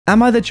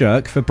Am I the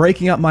jerk for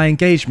breaking up my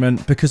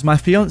engagement because my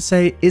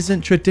fiancé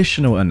isn't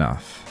traditional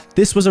enough?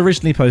 This was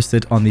originally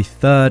posted on the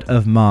 3rd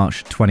of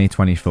March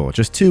 2024,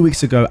 just 2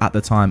 weeks ago at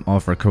the time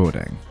of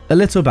recording. A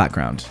little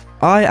background.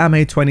 I am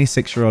a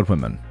 26-year-old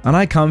woman, and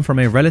I come from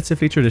a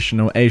relatively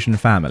traditional Asian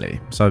family,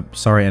 so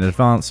sorry in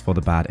advance for the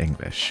bad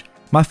English.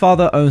 My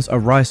father owns a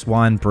rice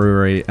wine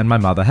brewery and my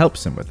mother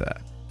helps him with it.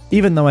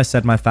 Even though I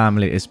said my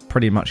family is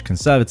pretty much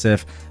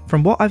conservative,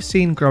 from what I've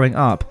seen growing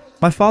up,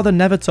 my father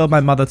never told my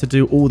mother to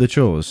do all the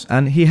chores,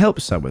 and he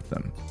helps her with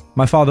them.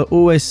 My father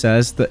always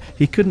says that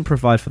he couldn't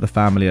provide for the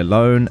family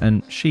alone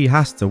and she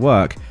has to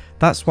work.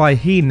 That's why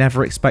he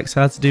never expects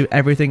her to do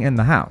everything in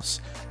the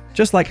house.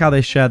 Just like how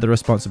they share the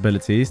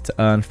responsibilities to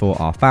earn for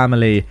our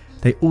family,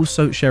 they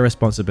also share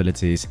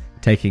responsibilities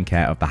taking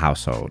care of the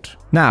household.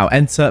 Now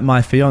enter my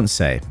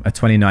fiancé, a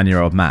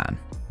 29-year-old man.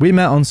 We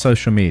met on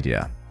social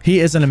media. He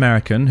is an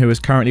American who is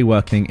currently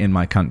working in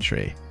my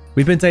country.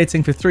 We've been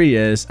dating for 3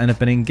 years and have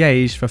been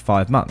engaged for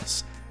 5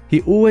 months.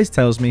 He always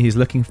tells me he's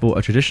looking for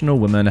a traditional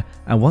woman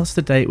and wants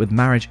to date with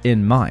marriage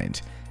in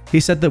mind. He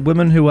said that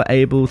women who are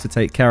able to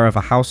take care of a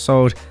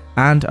household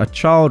and a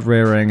child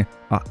rearing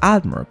are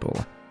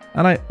admirable.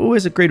 And I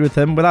always agreed with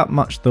him without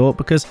much thought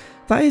because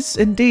that is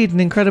indeed an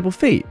incredible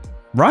feat,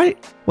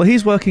 right? Well,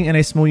 he's working in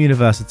a small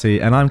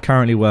university and I'm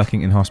currently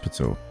working in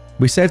hospital.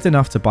 We saved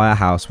enough to buy a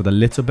house with a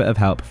little bit of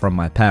help from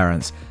my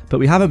parents, but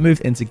we haven't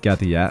moved in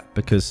together yet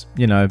because,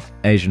 you know,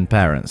 Asian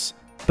parents.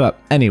 But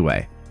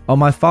anyway, on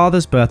my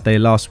father's birthday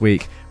last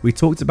week, we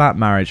talked about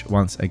marriage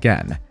once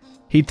again.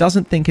 He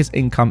doesn't think his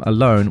income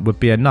alone would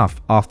be enough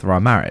after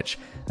our marriage,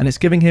 and it's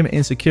giving him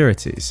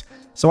insecurities.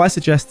 So I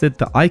suggested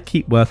that I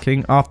keep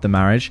working after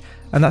marriage,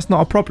 and that's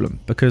not a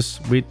problem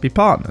because we'd be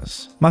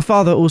partners. My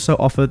father also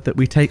offered that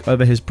we take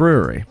over his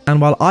brewery,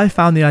 and while I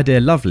found the idea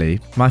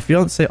lovely, my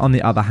fiancé on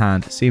the other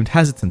hand seemed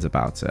hesitant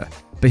about it,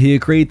 but he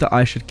agreed that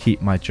I should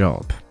keep my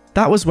job.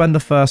 That was when the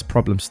first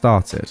problem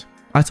started.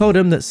 I told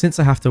him that since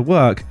I have to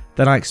work,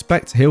 then I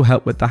expect he'll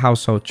help with the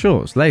household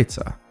chores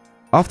later.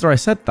 After I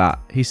said that,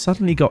 he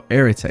suddenly got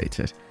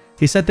irritated.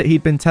 He said that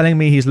he'd been telling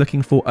me he's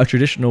looking for a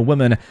traditional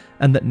woman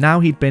and that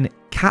now he'd been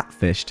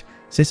catfished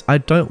since I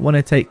don't want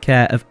to take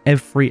care of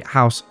every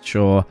house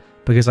chore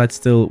because I'd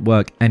still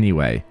work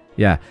anyway.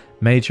 Yeah,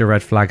 major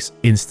red flags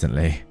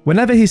instantly.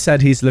 Whenever he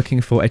said he's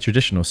looking for a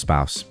traditional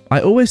spouse,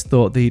 I always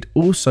thought that he'd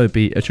also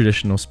be a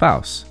traditional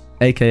spouse,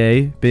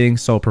 aka being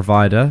sole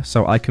provider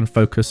so I can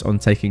focus on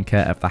taking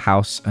care of the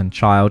house and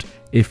child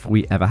if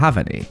we ever have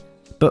any.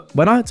 But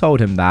when I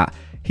told him that,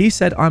 he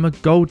said I'm a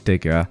gold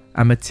digger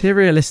and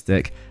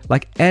materialistic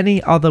like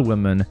any other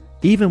woman,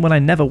 even when I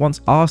never once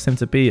asked him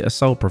to be a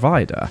sole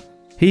provider.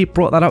 He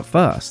brought that up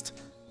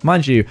first.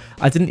 Mind you,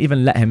 I didn't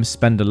even let him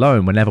spend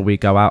alone whenever we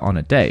go out on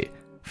a date.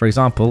 For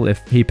example,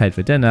 if he paid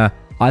for dinner,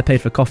 I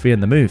paid for coffee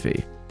and the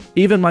movie.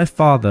 Even my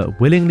father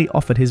willingly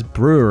offered his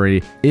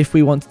brewery if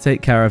we want to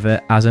take care of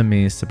it as a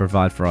means to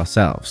provide for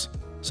ourselves.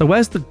 So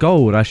where's the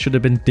gold I should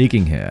have been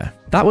digging here?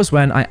 That was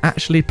when I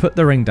actually put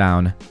the ring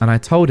down and I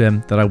told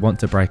him that I want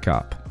to break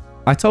up.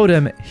 I told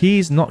him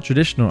he's not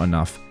traditional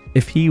enough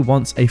if he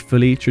wants a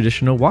fully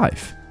traditional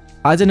wife.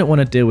 I didn't want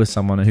to deal with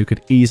someone who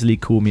could easily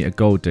call me a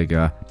gold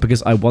digger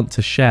because I want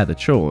to share the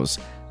chores.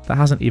 That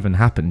hasn't even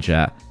happened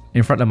yet,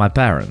 in front of my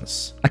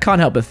parents. I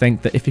can't help but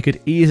think that if he could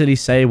easily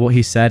say what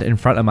he said in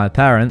front of my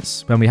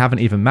parents when we haven't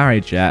even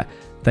married yet,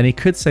 then he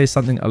could say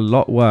something a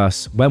lot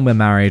worse when we're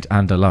married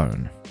and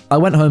alone. I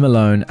went home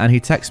alone and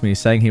he texted me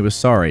saying he was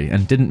sorry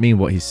and didn't mean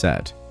what he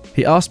said.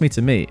 He asked me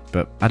to meet,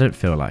 but I don't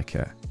feel like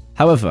it.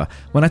 However,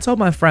 when I told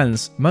my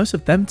friends, most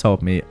of them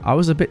told me I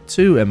was a bit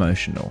too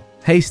emotional,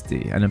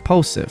 hasty and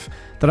impulsive,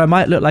 that I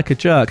might look like a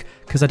jerk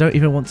because I don't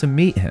even want to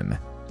meet him.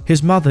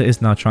 His mother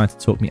is now trying to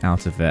talk me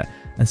out of it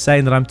and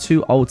saying that I'm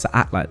too old to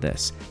act like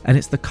this, and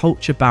it's the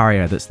culture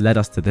barrier that's led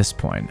us to this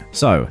point.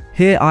 So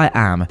here I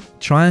am,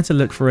 trying to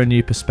look for a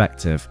new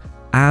perspective.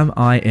 Am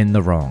I in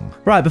the wrong?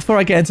 Right, before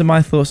I get into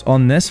my thoughts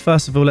on this,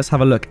 first of all, let's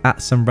have a look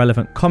at some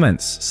relevant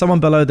comments. Someone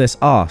below this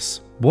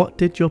asks, what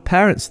did your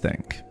parents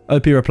think?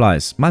 OP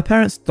replies, my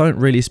parents don't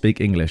really speak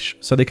English,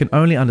 so they can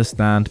only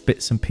understand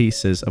bits and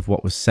pieces of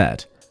what was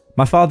said.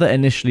 My father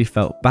initially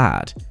felt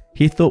bad.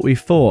 He thought we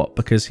fought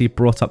because he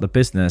brought up the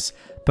business,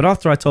 but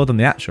after I told them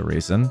the actual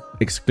reason,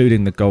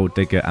 excluding the gold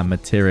digger and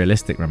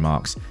materialistic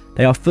remarks,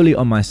 they are fully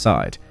on my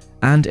side.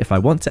 And if I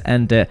want to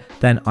end it,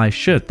 then I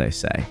should, they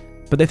say.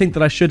 But they think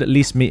that I should at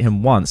least meet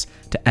him once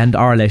to end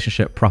our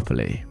relationship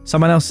properly.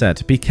 Someone else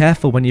said, be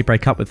careful when you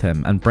break up with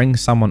him and bring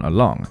someone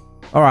along.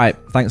 Alright,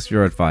 thanks for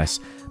your advice.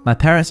 My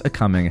parents are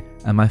coming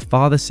and my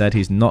father said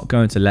he's not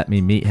going to let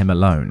me meet him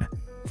alone.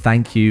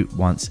 Thank you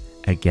once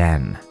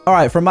again.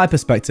 Alright, from my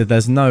perspective,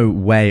 there's no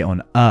way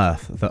on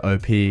earth that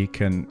OP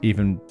can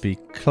even be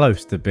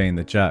close to being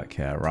the jerk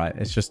here, right?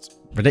 It's just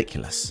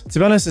ridiculous. To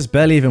be honest, it's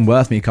barely even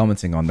worth me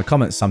commenting on. The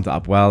comments summed it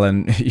up well,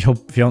 and your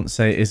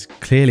fiancé is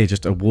clearly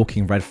just a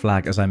walking red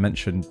flag, as I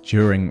mentioned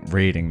during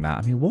reading that.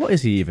 I mean, what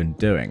is he even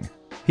doing?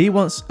 He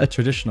wants a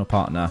traditional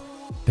partner,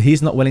 but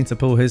he's not willing to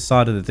pull his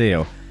side of the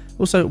deal.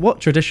 Also, what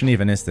tradition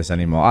even is this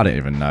anymore? I don't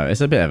even know.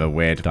 It's a bit of a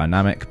weird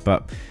dynamic,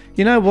 but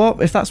you know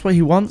what? If that's what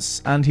he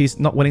wants and he's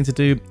not willing to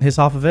do his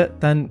half of it,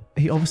 then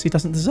he obviously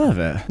doesn't deserve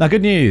it. Now,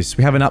 good news.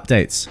 We have an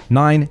update.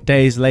 9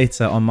 days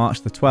later, on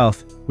March the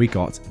 12th, we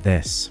got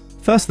this.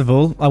 First of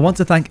all, I want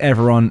to thank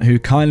everyone who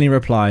kindly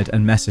replied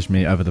and messaged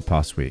me over the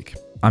past week.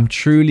 I'm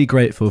truly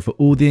grateful for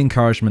all the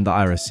encouragement that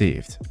I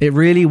received. It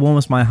really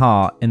warms my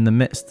heart in the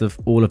midst of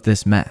all of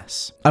this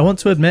mess. I want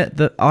to admit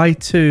that I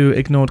too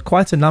ignored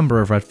quite a number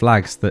of red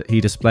flags that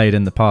he displayed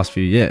in the past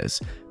few years,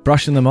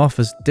 brushing them off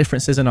as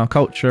differences in our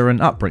culture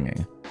and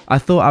upbringing. I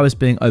thought I was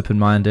being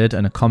open-minded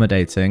and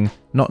accommodating,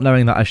 not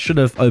knowing that I should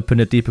have opened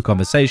a deeper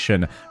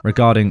conversation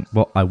regarding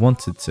what I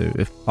wanted to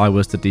if I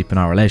was to deepen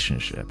our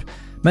relationship.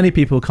 Many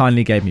people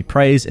kindly gave me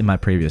praise in my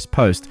previous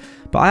post,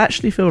 but I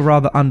actually feel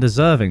rather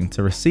undeserving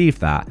to receive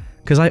that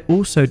because I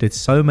also did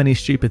so many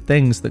stupid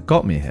things that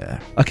got me here.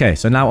 Okay,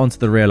 so now on to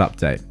the real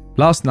update.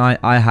 Last night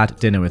I had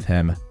dinner with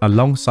him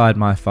alongside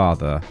my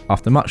father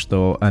after much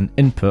thought and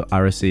input I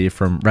received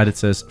from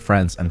Redditors,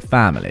 friends and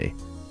family.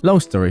 Long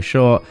story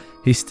short,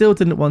 he still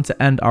didn't want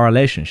to end our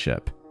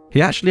relationship.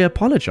 He actually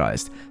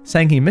apologized,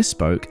 saying he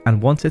misspoke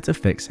and wanted to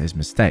fix his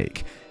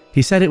mistake.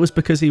 He said it was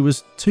because he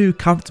was too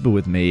comfortable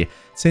with me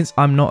since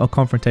I'm not a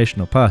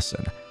confrontational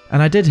person,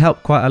 and I did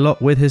help quite a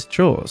lot with his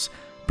chores,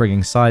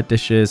 bringing side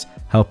dishes,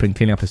 helping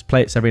clean up his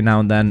plates every now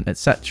and then,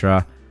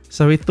 etc.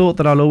 So he thought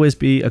that I'll always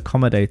be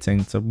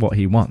accommodating to what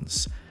he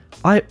wants.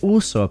 I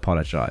also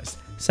apologized,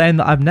 saying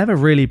that I've never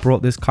really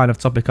brought this kind of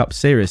topic up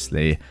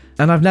seriously,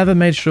 and I've never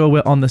made sure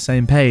we're on the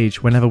same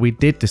page whenever we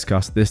did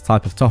discuss this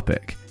type of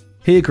topic.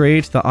 He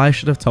agreed that I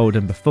should have told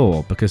him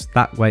before because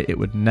that way it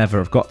would never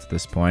have got to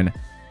this point,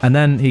 and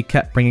then he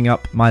kept bringing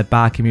up my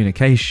bad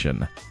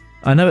communication.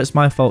 I know it's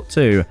my fault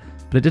too,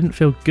 but it didn't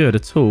feel good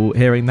at all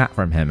hearing that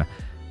from him.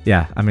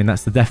 Yeah, I mean,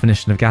 that's the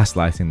definition of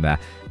gaslighting there.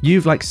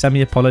 You've like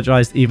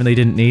semi-apologized even though you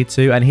didn't need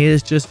to, and he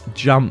has just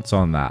jumped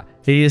on that.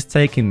 He is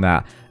taking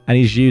that and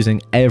he's using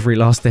every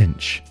last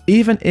inch.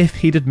 Even if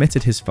he'd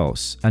admitted his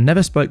faults and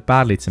never spoke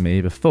badly to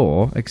me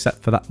before,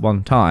 except for that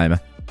one time,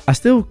 I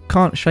still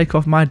can't shake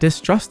off my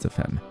distrust of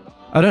him.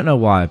 I don't know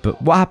why,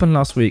 but what happened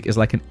last week is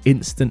like an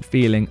instant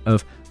feeling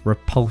of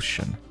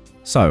repulsion.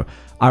 So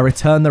I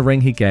returned the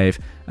ring he gave,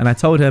 and I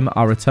told him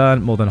I'll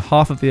return more than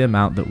half of the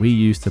amount that we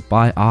used to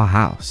buy our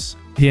house.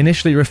 He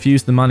initially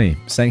refused the money,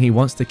 saying he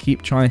wants to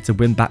keep trying to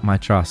win back my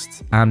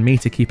trust and me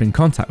to keep in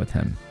contact with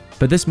him.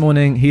 But this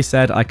morning he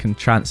said I can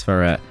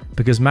transfer it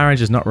because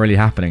marriage is not really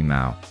happening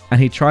now, and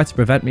he tried to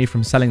prevent me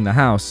from selling the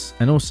house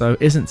and also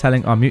isn't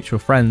telling our mutual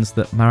friends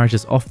that marriage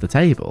is off the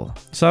table.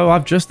 So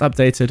I've just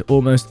updated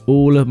almost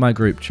all of my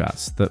group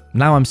chats that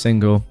now I'm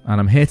single, and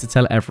I'm here to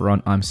tell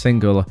everyone I'm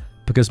single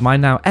because my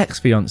now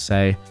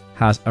ex-fiancé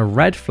has a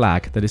red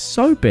flag that is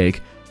so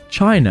big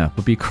China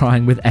would be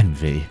crying with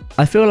envy.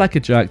 I feel like a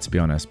jerk, to be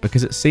honest,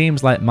 because it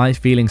seems like my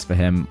feelings for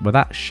him were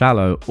that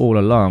shallow all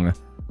along,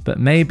 but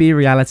maybe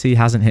reality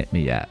hasn't hit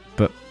me yet,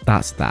 but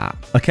that's that.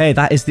 Okay,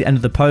 that is the end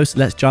of the post.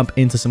 Let's jump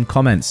into some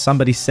comments.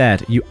 Somebody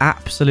said, "You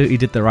absolutely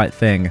did the right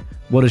thing.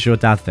 What does your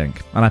dad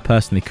think?" And I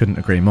personally couldn't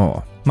agree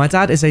more. My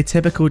dad is a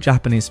typical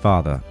Japanese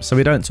father, so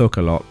we don't talk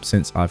a lot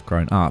since I've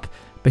grown up,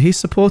 but he's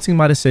supporting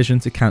my decision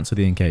to cancel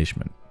the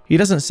engagement. He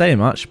doesn't say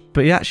much,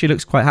 but he actually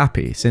looks quite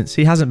happy since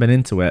he hasn't been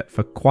into it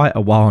for quite a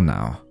while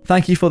now.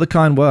 Thank you for the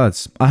kind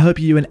words. I hope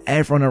you and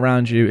everyone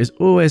around you is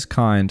always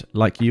kind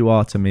like you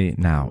are to me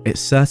now. It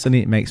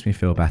certainly makes me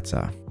feel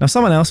better. Now,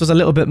 someone else was a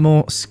little bit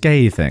more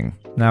scathing.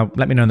 Now,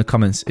 let me know in the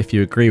comments if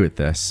you agree with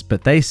this,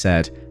 but they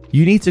said,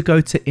 "You need to go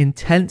to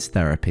intense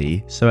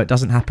therapy so it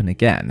doesn't happen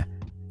again.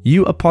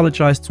 You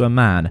apologized to a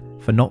man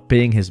for not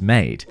being his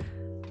maid."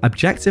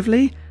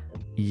 Objectively,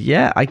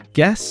 yeah, I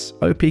guess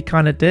OP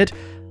kind of did,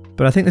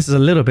 but I think this is a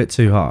little bit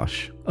too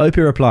harsh.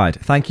 OP replied,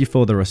 "Thank you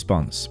for the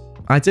response.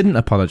 I didn't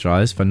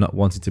apologize for not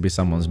wanting to be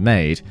someone's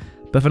maid,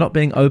 but for not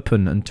being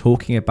open and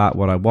talking about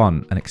what I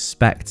want and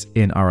expect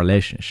in our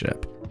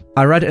relationship.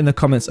 I read in the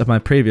comments of my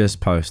previous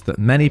post that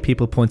many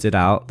people pointed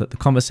out that the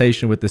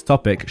conversation with this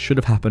topic should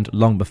have happened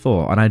long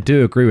before, and I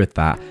do agree with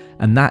that,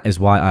 and that is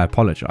why I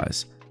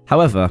apologize.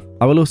 However,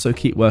 I will also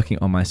keep working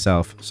on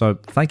myself, so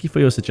thank you for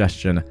your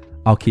suggestion.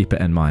 I'll keep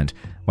it in mind."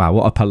 Wow,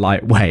 what a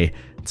polite way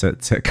to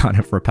kind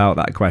of repel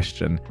that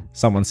question.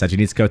 Someone said you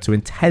need to go to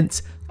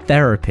intense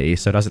therapy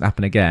so it doesn't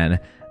happen again,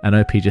 and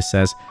OP just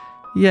says,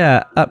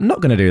 "Yeah, I'm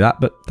not going to do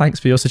that, but thanks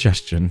for your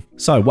suggestion."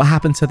 So what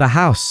happened to the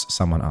house,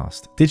 someone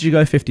asked. Did you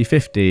go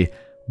 50-50?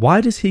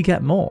 Why does he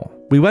get more?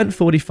 We went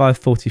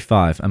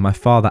 45-45 and my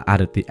father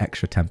added the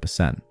extra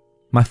 10%.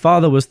 My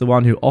father was the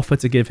one who offered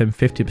to give him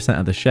 50%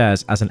 of the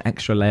shares as an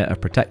extra layer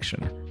of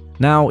protection.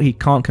 Now he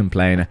can't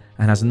complain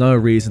and has no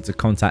reason to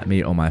contact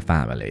me or my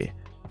family.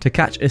 To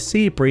catch a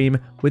sea bream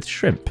with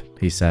shrimp,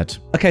 he said.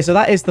 Okay, so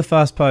that is the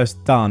first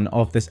post done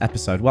of this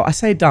episode. Well, I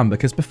say done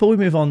because before we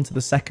move on to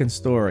the second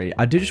story,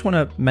 I do just want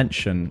to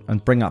mention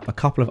and bring up a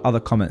couple of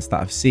other comments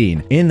that I've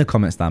seen in the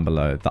comments down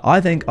below that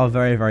I think are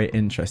very, very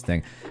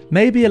interesting.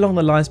 Maybe along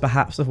the lines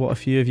perhaps of what a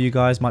few of you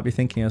guys might be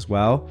thinking as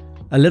well.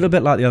 A little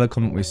bit like the other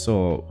comment we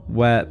saw,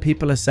 where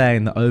people are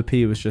saying that OP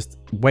was just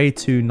way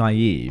too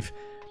naive,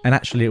 and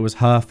actually it was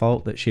her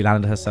fault that she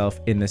landed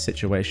herself in this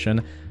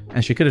situation,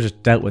 and she could have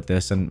just dealt with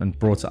this and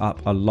brought it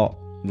up a lot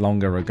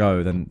longer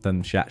ago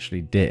than she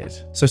actually did.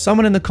 So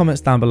someone in the comments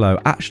down below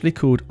actually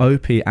called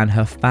OP and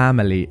her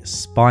family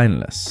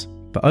spineless.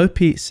 But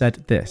OP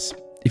said this: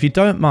 "If you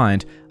don't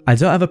mind, I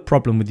don't have a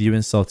problem with you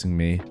insulting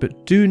me,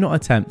 but do not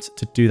attempt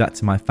to do that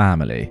to my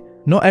family.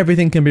 Not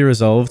everything can be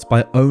resolved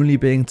by only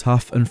being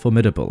tough and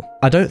formidable.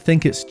 I don't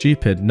think it's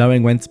stupid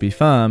knowing when to be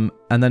firm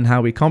and then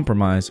how we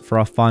compromise for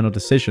our final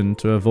decision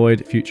to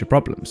avoid future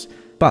problems.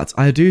 But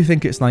I do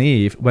think it's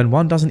naive when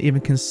one doesn't even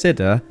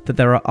consider that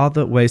there are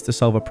other ways to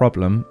solve a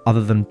problem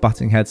other than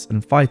butting heads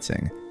and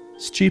fighting.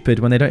 Stupid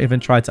when they don't even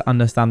try to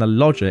understand the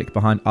logic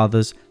behind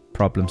others'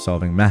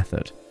 problem-solving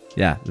method."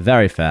 Yeah,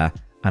 very fair,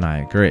 and I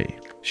agree.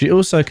 She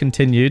also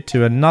continued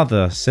to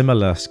another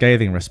similar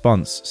scathing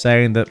response,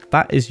 saying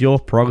that is your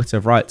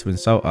prerogative right to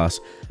insult us,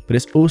 but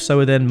it's also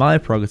within my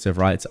prerogative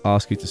right to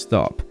ask you to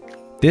stop.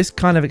 This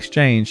kind of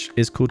exchange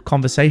is called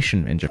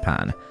conversation in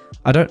Japan.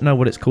 I don't know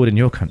what it's called in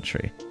your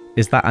country.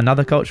 Is that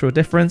another cultural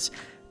difference?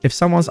 If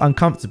someone's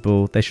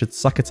uncomfortable, they should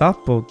suck it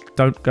up or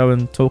don't go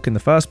and talk in the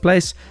first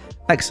place?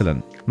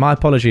 Excellent. My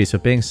apologies for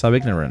being so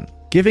ignorant.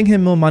 Giving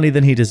him more money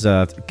than he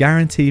deserved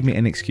guaranteed me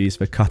an excuse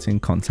for cutting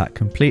contact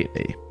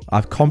completely.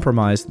 I've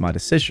compromised my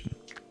decision.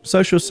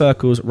 Social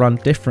circles run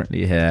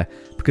differently here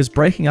because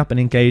breaking up an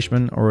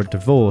engagement or a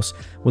divorce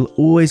will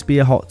always be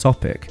a hot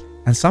topic,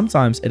 and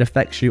sometimes it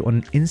affects you on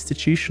an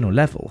institutional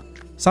level.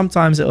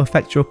 Sometimes it will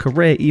affect your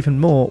career even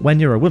more when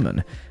you're a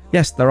woman.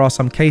 Yes, there are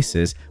some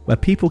cases where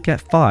people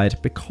get fired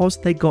because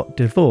they got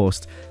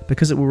divorced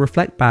because it will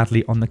reflect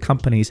badly on the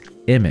company's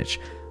image.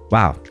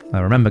 Wow,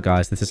 now remember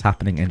guys, this is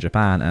happening in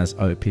Japan, as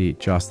OP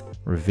just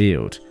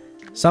revealed.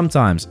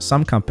 Sometimes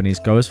some companies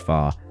go as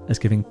far as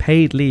giving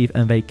paid leave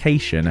and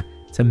vacation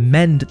to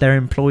mend their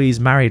employees'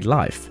 married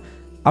life.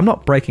 I'm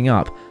not breaking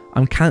up,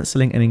 I'm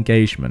cancelling an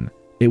engagement.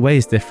 It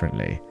weighs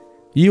differently.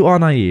 You are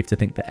naive to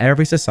think that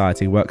every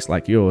society works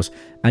like yours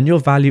and your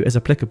value is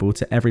applicable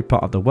to every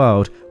part of the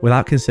world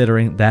without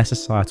considering their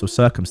societal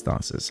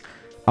circumstances.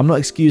 I'm not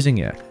excusing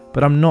it,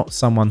 but I'm not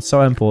someone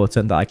so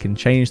important that I can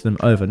change them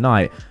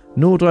overnight,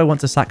 nor do I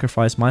want to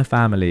sacrifice my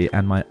family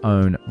and my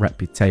own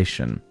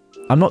reputation.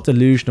 I'm not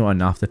delusional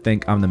enough to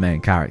think I'm the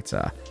main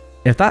character.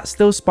 If that's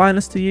still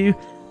spineless to you,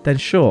 then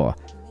sure.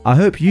 I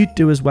hope you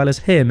do as well as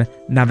him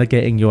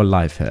navigating your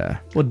life here.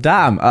 Well,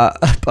 damn,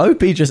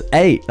 OP just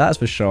ate, that's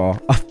for sure.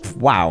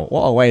 Wow,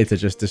 what a way to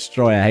just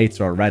destroy a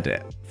hater on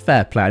Reddit.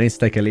 Fair play, I need to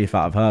take a leaf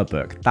out of her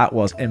book. That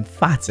was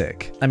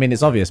emphatic. I mean,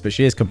 it's obvious, but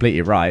she is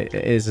completely right.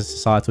 It is a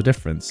societal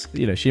difference.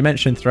 You know, she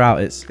mentioned throughout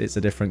it's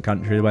a different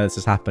country where this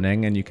is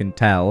happening, and you can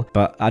tell,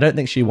 but I don't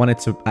think she wanted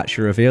to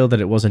actually reveal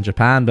that it was in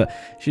Japan, but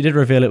she did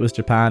reveal it was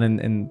Japan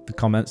in the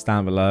comments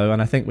down below,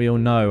 and I think we all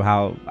know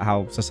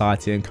how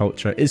society and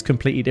culture is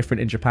completely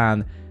different in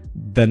Japan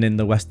than in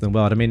the Western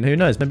world. I mean, who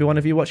knows? Maybe one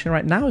of you watching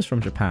right now is from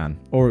Japan,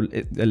 or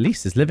at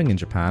least is living in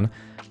Japan.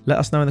 Let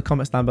us know in the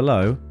comments down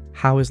below.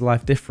 How is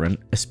life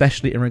different,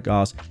 especially in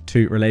regards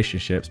to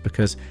relationships?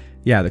 Because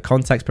yeah, the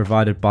context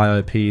provided by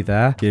OP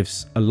there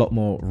gives a lot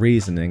more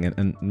reasoning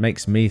and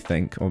makes me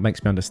think, or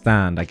makes me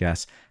understand, I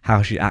guess,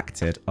 how she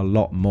acted a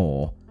lot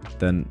more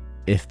than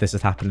if this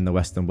had happened in the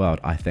Western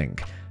world, I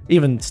think.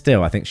 Even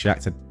still, I think she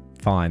acted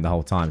fine the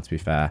whole time, to be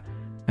fair.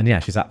 And yeah,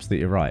 she's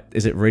absolutely right.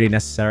 Is it really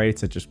necessary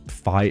to just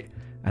fight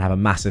and have a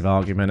massive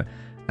argument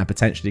and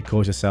potentially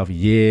cause yourself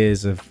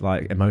years of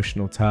like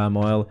emotional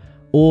turmoil?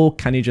 Or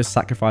can you just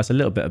sacrifice a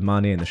little bit of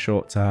money in the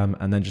short term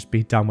and then just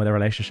be done with a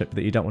relationship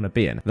that you don't want to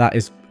be in? That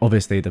is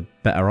obviously the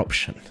better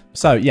option.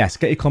 So yes,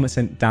 get your comments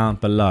in down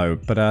below.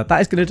 But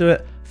that is going to do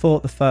it for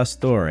the first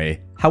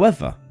story.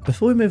 However,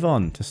 before we move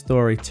on to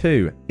story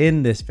 2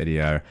 in this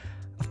video,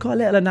 I've got a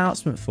little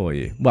announcement for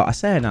you. Well, I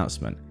say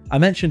announcement. I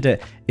mentioned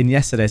it in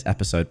yesterday's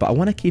episode, but I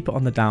want to keep it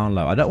on the down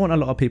low. I don't want a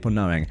lot of people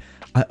knowing.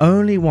 I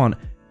only want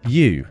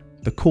you,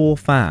 the core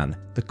fan,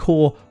 the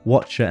core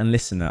watcher and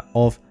listener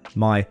of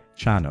my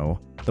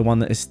channel, the one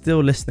that is still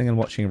listening and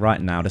watching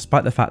right now,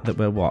 despite the fact that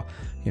we're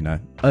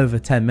over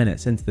 10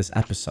 minutes into this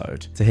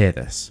episode, to hear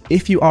this.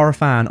 If you are a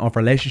fan of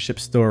relationship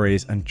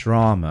stories and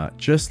drama,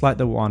 just like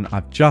the one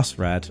I've just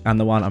read and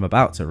the one I'm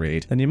about to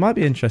read, then you might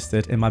be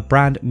interested in my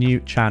brand new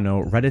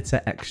channel,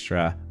 Redditor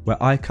Extra,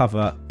 where I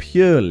cover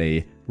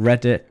purely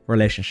Reddit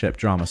relationship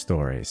drama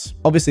stories.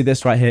 Obviously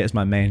this right here is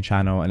my main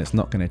channel and it's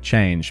not going to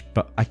change,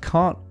 but I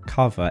can't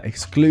cover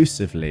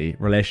exclusively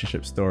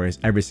relationship stories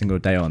every single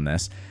day on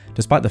this,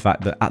 despite the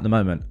fact that at the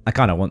moment I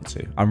kind of want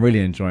to. I'm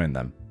really enjoying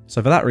them.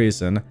 So for that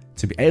reason,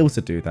 to be able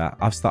to do that,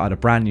 I've started a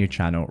brand new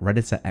channel,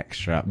 Redditor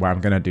Extra, where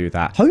I'm going to do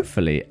that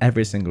hopefully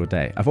every single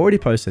day. I've already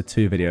posted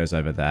 2 videos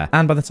over there,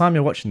 and by the time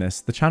you're watching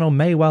this, the channel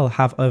may well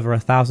have over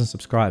 1,000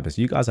 subscribers.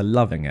 You guys are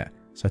loving it.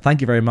 So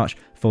thank you very much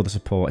for the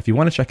support. If you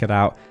want to check it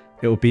out,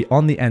 It will be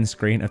on the end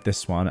screen of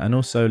this one and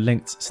also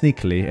linked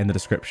sneakily in the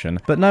description,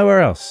 but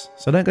nowhere else.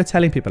 So don't go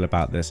telling people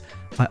about this.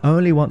 I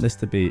only want this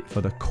to be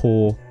for the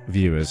core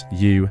viewers,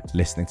 you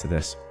listening to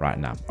this right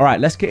now. All right,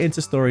 let's get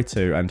into story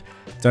 2 and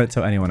don't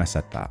tell anyone I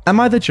said that. Am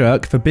I the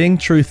jerk for being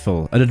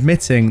truthful and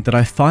admitting that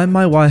I find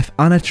my wife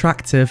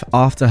unattractive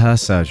after her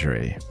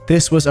surgery?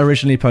 This was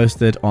originally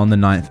posted on the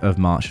 9th of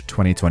March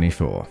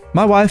 2024.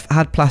 My wife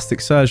had plastic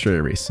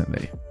surgery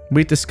recently.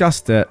 We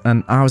discussed it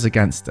and I was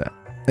against it.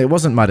 It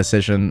wasn't my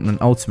decision, and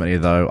ultimately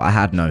though, I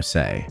had no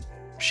say.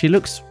 She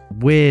looks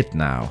weird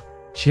now.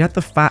 She had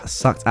the fat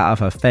sucked out of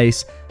her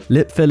face,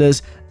 lip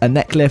fillers, a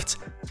neck lift,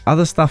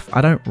 other stuff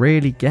I don't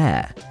really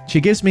get. She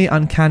gives me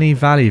uncanny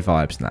valley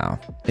vibes now.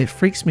 It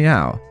freaks me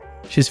out.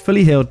 She's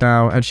fully healed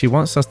now and she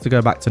wants us to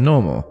go back to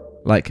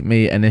normal, like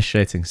me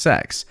initiating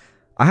sex.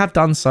 I have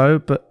done so,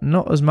 but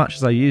not as much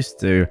as I used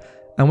to.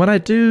 And when I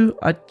do,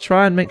 I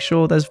try and make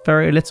sure there's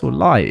very little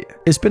light.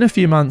 It's been a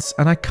few months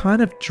and I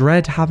kind of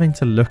dread having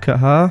to look at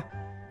her.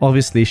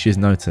 Obviously she's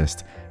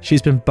noticed.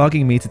 She's been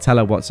bugging me to tell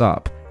her what's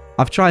up.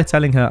 I've tried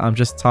telling her I'm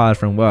just tired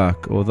from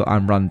work or that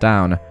I'm run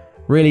down.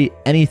 Really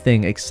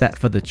anything except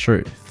for the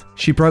truth.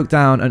 She broke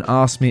down and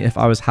asked me if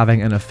I was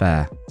having an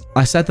affair.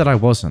 I said that I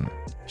wasn't.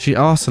 She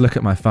asked to look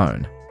at my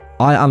phone.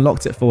 I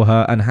unlocked it for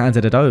her and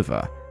handed it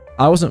over.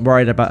 I wasn't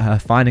worried about her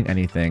finding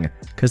anything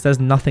because there's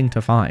nothing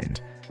to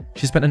find.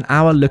 She spent an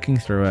hour looking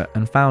through it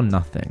and found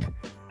nothing.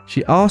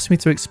 She asked me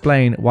to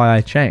explain why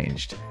I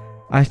changed.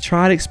 I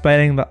tried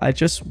explaining that I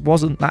just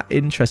wasn't that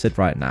interested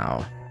right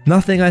now.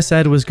 Nothing I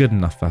said was good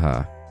enough for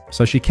her,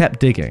 so she kept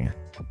digging.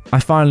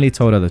 I finally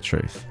told her the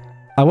truth.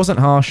 I wasn't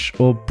harsh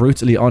or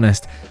brutally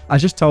honest. I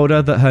just told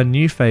her that her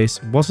new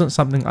face wasn't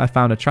something I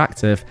found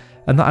attractive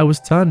and that I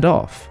was turned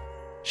off.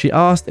 She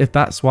asked if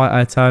that's why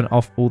I turn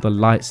off all the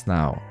lights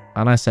now,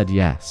 and I said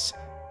yes.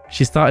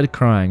 She started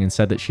crying and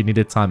said that she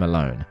needed time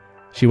alone.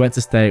 She went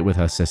to stay with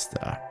her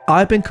sister.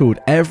 I've been called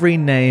every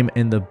name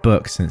in the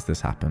book since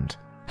this happened.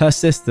 Her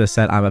sister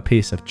said I'm a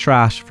piece of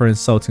trash for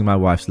insulting my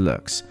wife's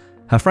looks.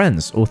 Her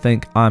friends all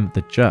think I'm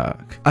the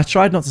jerk. I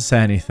tried not to say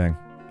anything.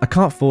 I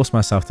can't force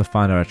myself to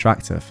find her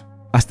attractive.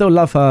 I still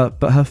love her,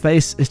 but her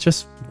face is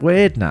just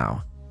weird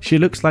now. She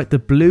looks like the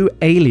blue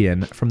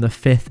alien from The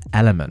Fifth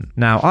Element.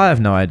 Now, I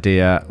have no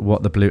idea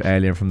what the blue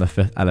alien from The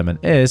Fifth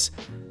Element is,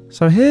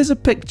 so here's a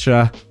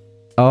picture.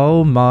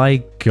 Oh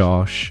my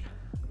gosh.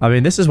 I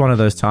mean, this is one of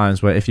those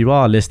times where if you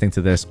are listening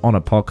to this on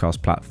a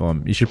podcast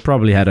platform, you should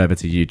probably head over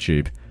to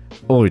YouTube.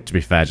 Or, to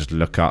be fair, just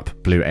look up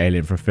Blue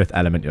Alien from Fifth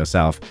Element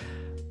yourself.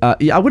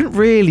 Yeah, I wouldn't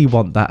really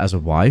want that as a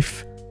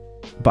wife,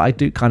 but I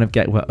do kind of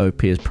get where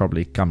OP is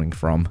probably coming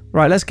from.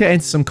 Right, let's get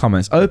into some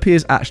comments. OP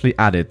has actually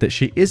added that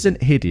she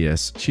isn't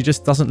hideous, she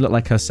just doesn't look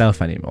like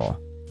herself anymore.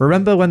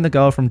 Remember when the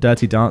girl from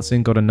Dirty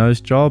Dancing got a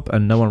nose job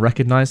and no one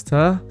recognized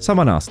her?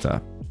 Someone asked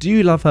her, do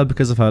you love her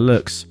because of her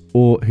looks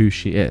or who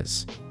she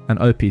is? And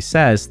OP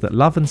says that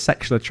love and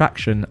sexual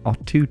attraction are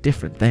two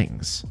different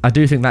things. I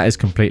do think that is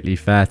completely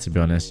fair, to be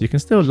honest. You can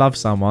still love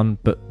someone,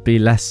 but be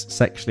less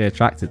sexually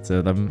attracted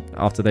to them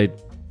after they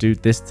do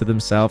this to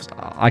themselves.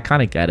 I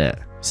kind of get it.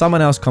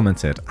 Someone else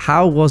commented,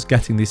 how was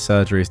getting these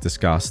surgeries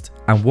discussed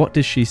and what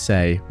did she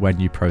say when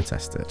you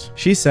protested?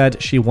 She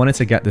said she wanted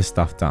to get this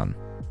stuff done.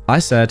 I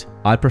said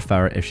I'd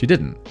prefer it if she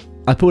didn't.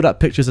 I pulled up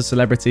pictures of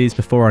celebrities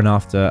before and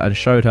after and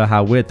showed her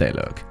how weird they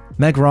look.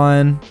 Meg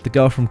Ryan, the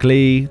girl from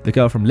Glee, the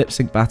girl from Lip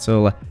Sync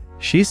Battle,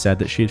 she said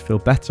that she'd feel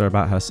better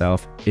about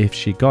herself if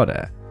she got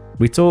it.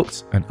 We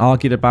talked and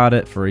argued about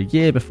it for a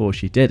year before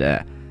she did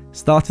it.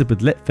 Started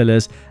with lip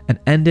fillers and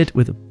ended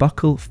with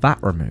buccal fat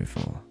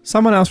removal.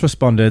 Someone else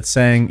responded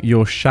saying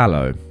you're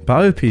shallow,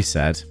 but OP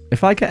said,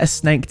 if I get a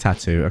snake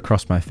tattoo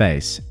across my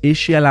face, is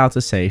she allowed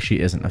to say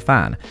she isn't a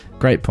fan?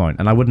 Great point,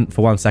 and I wouldn't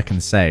for 1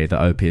 second say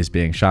that OP is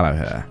being shallow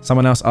here.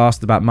 Someone else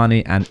asked about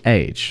money and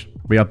age.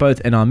 We are both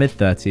in our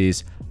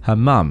mid-30s. Her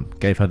mum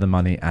gave her the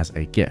money as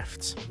a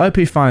gift.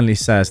 OP finally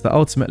says that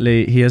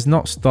ultimately he has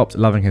not stopped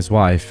loving his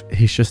wife,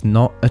 he's just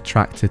not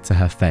attracted to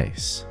her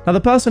face. Now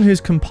the person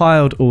who's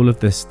compiled all of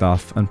this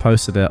stuff and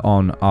posted it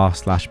on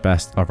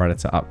r/best of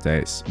Redditor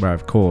updates, where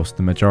of course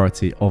the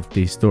majority of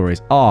these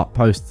stories are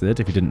posted,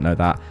 if you didn't know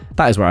that,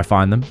 that is where I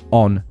find them,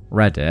 on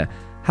Reddit,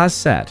 has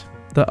said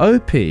that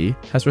OP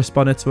has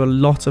responded to a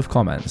lot of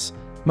comments.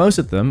 Most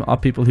of them are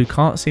people who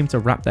can't seem to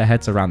wrap their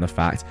heads around the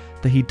fact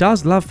that he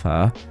does love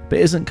her, but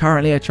isn't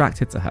currently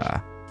attracted to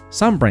her.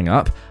 Some bring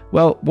up,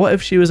 well, what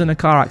if she was in a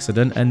car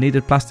accident and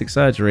needed plastic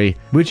surgery?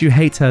 Would you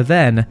hate her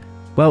then?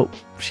 Well,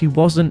 she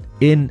wasn't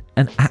in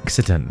an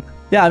accident.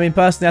 Yeah, I mean,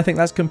 personally, I think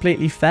that's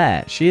completely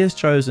fair. She has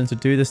chosen to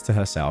do this to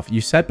herself. You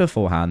said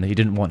beforehand that you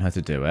didn't want her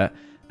to do it,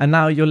 and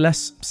now you're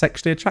less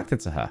sexually attracted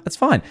to her. That's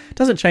fine. It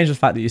doesn't change the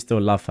fact that you still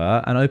love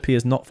her, and OP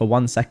is not for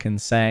 1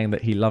 second saying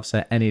that he loves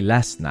her any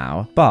less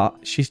now, but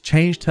she's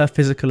changed her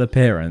physical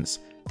appearance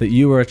that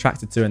you were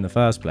attracted to in the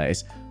first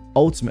place.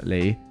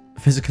 Ultimately,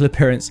 physical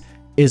appearance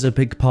is a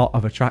big part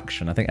of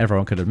attraction. I think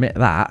everyone could admit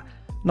that.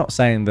 Not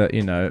saying that,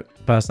 you know,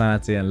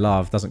 personality and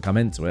love doesn't come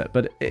into it,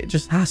 but it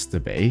just has to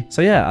be.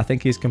 So yeah, I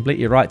think he's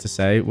completely right to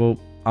say, well,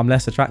 I'm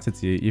less attracted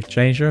to you. You've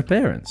changed your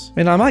appearance. I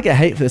mean, I might get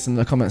hate for this in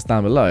the comments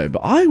down below, but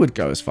I would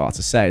go as far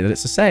to say that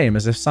it's the same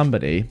as if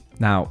somebody,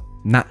 now,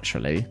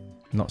 naturally,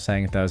 I'm not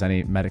saying if there was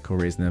any medical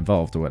reason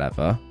involved or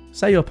whatever,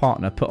 say your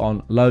partner put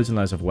on loads and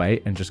loads of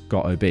weight and just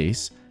got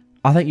obese,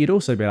 I think you'd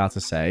also be allowed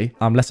to say,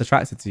 I'm less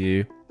attracted to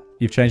you.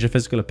 You've changed your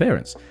physical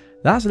appearance.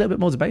 That's a little bit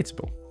more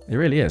debatable. It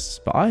really is.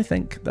 But I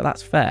think that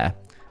that's fair.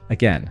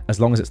 Again, as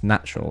long as it's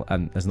natural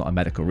and there's not a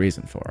medical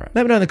reason for it.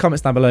 Let me know in the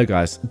comments down below,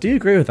 guys. Do you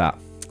agree with that?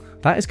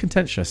 That is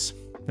contentious.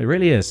 It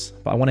really is,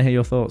 but I want to hear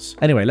your thoughts.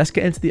 Anyway, let's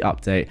get into the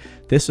update.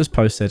 This was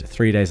posted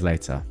 3 days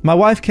later. My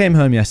wife came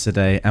home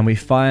yesterday and we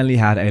finally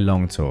had a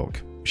long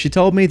talk. She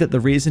told me that the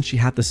reason she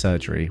had the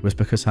surgery was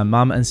because her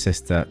mum and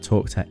sister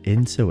talked her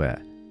into it.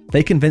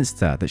 They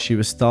convinced her that she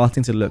was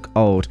starting to look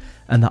old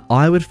and that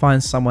I would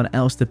find someone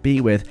else to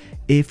be with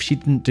if she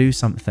didn't do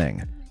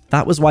something.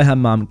 That was why her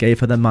mum gave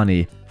her the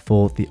money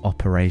for the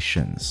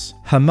operations.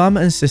 Her mum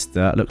and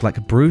sister look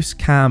like Bruce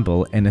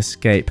Campbell in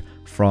Escape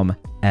from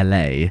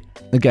LA.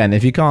 Again,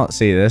 if you can't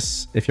see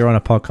this, if you're on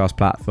a podcast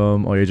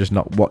platform or you're just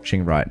not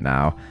watching right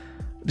now,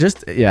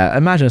 just, yeah,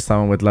 imagine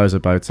someone with loads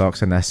of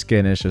Botox and their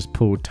skin is just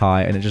pulled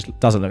tight and it just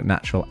doesn't look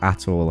natural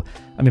at all.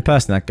 I mean,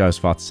 personally, I'd go as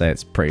far to say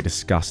it's pretty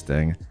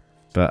disgusting.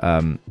 But,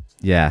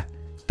 yeah,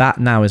 that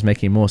now is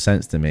making more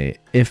sense to me.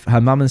 If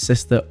her mum and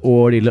sister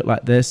already look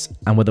like this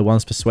and were the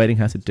ones persuading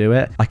her to do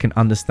it, I can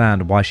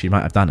understand why she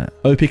might have done it.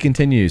 OP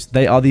continues,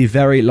 they are the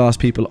very last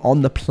people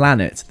on the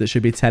planet that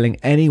should be telling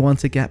anyone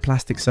to get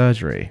plastic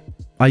surgery.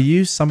 I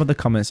used some of the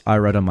comments I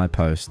read on my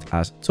post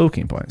as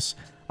talking points.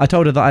 I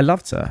told her that I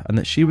loved her and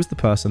that she was the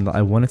person that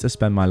I wanted to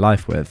spend my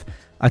life with.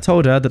 I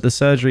told her that the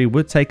surgery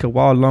would take a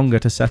while longer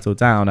to settle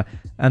down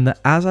and that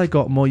as I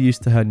got more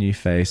used to her new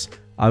face,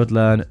 I would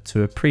learn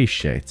to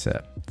appreciate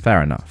it.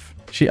 Fair enough.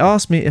 She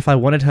asked me if I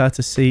wanted her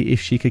to see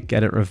if she could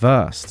get it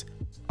reversed.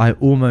 I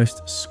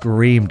almost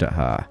screamed at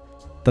her.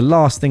 The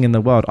last thing in the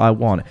world I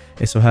want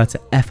is for her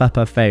to F up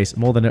her face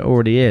more than it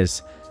already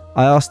is.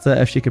 I asked her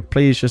if she could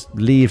please just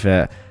leave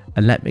it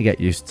and let me get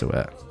used to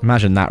it.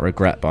 Imagine that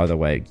regret, by the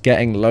way.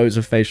 Getting loads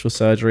of facial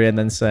surgery and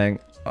then saying,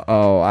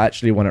 oh, I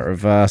actually want it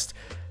reversed.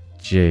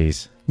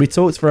 Jeez. We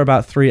talked for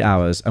about 3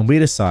 hours and we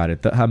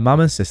decided that her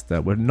mum and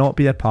sister would not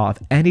be a part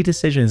of any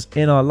decisions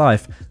in our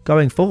life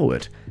going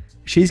forward.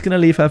 She's going to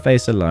leave her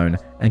face alone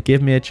and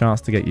give me a chance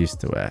to get used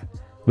to it.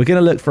 We're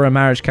going to look for a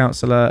marriage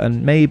counsellor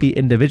and maybe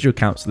individual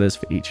counsellors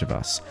for each of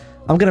us.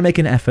 I'm going to make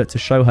an effort to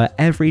show her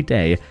every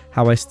day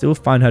how I still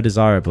find her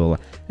desirable,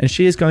 and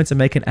she is going to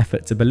make an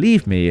effort to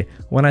believe me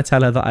when I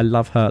tell her that I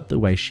love her the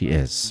way she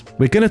is.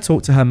 We're going to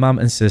talk to her mum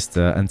and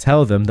sister and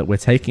tell them that we're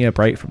taking a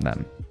break from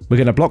them. We're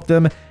going to block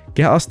them,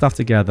 get our stuff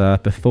together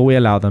before we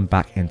allow them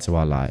back into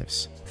our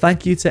lives.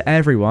 Thank you to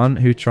everyone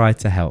who tried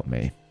to help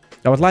me.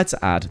 I would like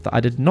to add that I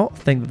did not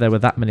think that there were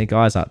that many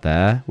guys out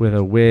there with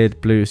a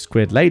weird blue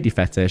squid lady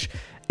fetish.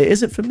 It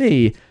isn't for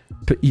me,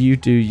 but you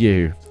do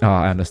you. Oh,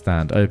 I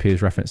understand. OP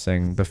is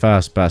referencing the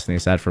first person he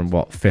said from,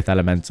 what, Fifth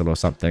Elemental or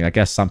something. I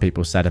guess some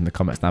people said in the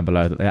comments down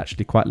below that they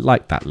actually quite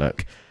liked that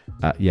look.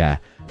 Yeah,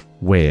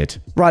 weird.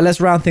 Right, let's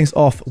round things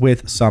off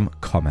with some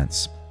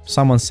comments.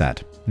 Someone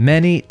said,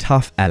 many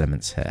tough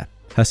elements here.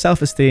 Her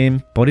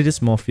self-esteem, body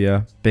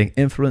dysmorphia, being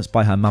influenced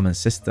by her mum and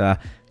sister,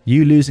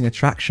 you losing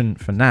attraction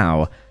for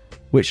now,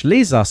 which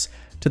leads us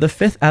to the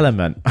fifth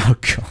element. Oh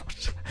god,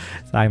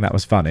 saying that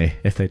was funny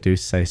if they do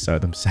say so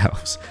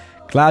themselves.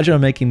 Glad you're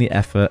making the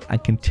effort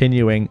and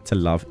continuing to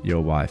love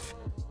your wife.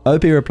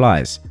 OP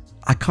replies,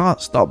 I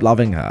can't stop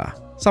loving her.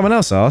 Someone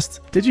else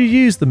asked, did you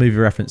use the movie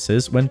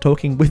references when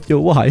talking with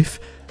your wife?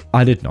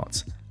 I did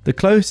not. The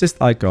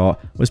closest I got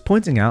was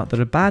pointing out that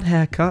a bad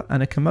haircut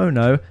and a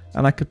kimono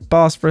and I could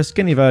pass for a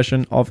skinny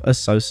version of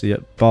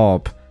Associate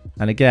Bob.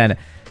 And again,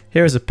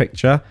 here is a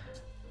picture.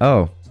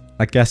 Oh,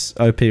 I guess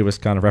OP was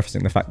kind of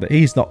referencing the fact that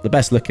he's not the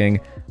best looking,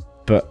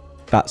 but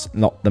that's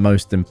not the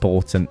most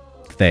important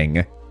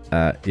thing.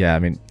 Yeah, I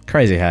mean,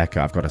 crazy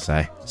haircut, I've got to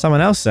say.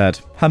 Someone else said,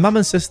 her mum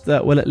and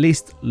sister will at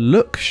least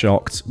look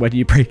shocked when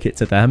you break it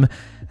to them.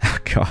 Oh,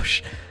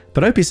 gosh.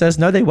 But OP says,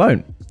 no, they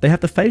won't. They have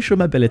the facial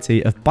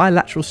mobility of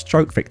bilateral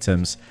stroke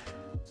victims.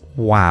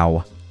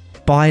 Wow.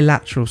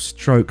 Bilateral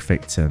stroke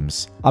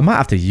victims. I might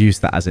have to use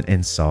that as an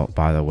insult,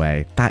 by the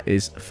way. That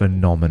is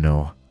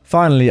phenomenal.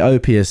 Finally,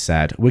 OP has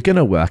said, we're going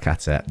to work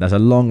at it. There's a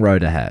long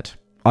road ahead.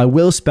 I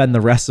will spend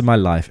the rest of my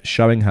life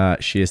showing her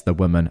she is the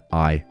woman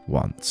I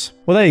want.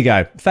 Well, there you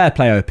go. Fair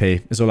play, OP,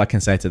 is all I can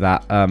say to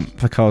that.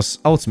 Because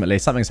ultimately,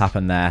 something's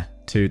happened there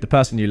to the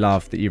person you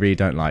love that you really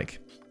don't like.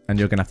 And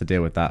you're going to have to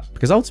deal with that.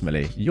 Because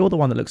ultimately, you're the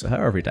one that looks at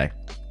her every day.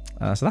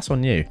 So that's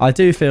on you. I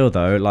do feel,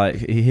 though, like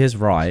he is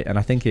right. And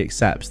I think he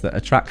accepts that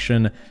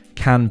attraction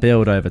can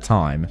build over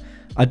time.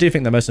 I do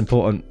think the most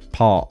important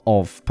part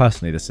of,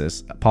 personally, this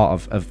is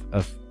part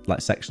of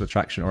like sexual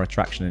attraction or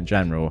attraction in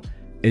general,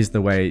 is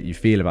the way you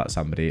feel about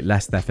somebody,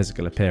 less their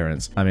physical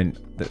appearance. I mean,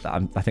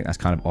 I think that's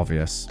kind of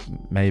obvious,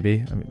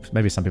 maybe. I mean,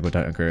 maybe some people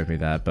don't agree with me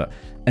there, but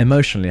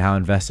emotionally, how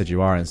invested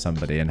you are in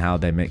somebody and how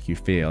they make you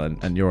feel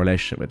and your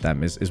relationship with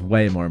them is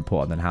way more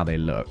important than how they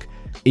look.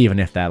 Even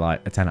if they're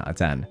like a 10 out of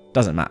 10,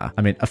 doesn't matter.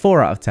 I mean, a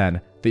 4 out of 10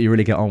 that you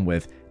really get on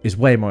with is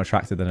way more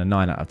attractive than a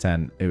 9 out of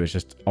 10 it was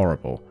just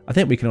horrible. I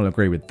think we can all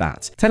agree with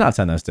that. 10 out of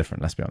 10 though is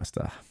different, let's be honest.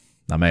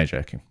 I'm AITA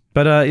joking.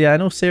 But yeah,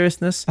 in all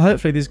seriousness,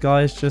 hopefully these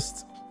guys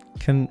just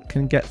can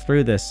get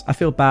through this. I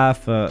feel bad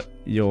for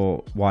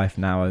your wife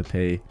now, OP,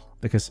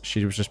 because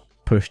she was just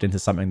pushed into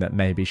something that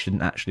maybe she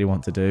didn't actually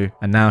want to do,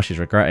 and now she's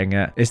regretting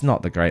it. It's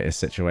not the greatest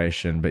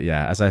situation, but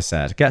yeah, as I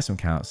said, get some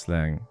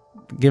counseling,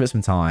 give it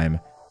some time.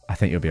 I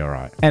think you'll be all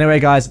right.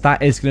 Anyway, guys,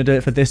 that is going to do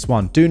it for this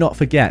one. Do not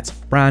forget,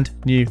 brand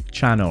new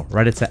channel,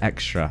 Redditor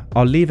Extra.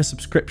 I'll leave a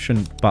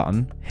subscription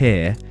button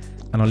here,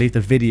 and I'll leave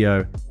the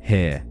video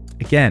here.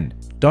 Again,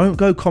 don't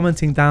go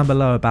commenting down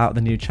below about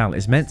the new channel.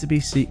 It's meant to be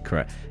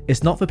secret.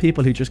 It's not for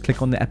people who just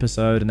click on the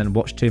episode and then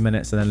watch 2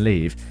 minutes and then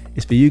leave.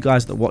 It's for you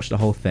guys that watch the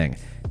whole thing.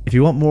 If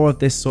you want more of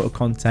this sort of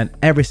content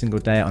every single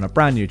day on a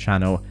brand new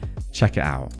channel, check it out.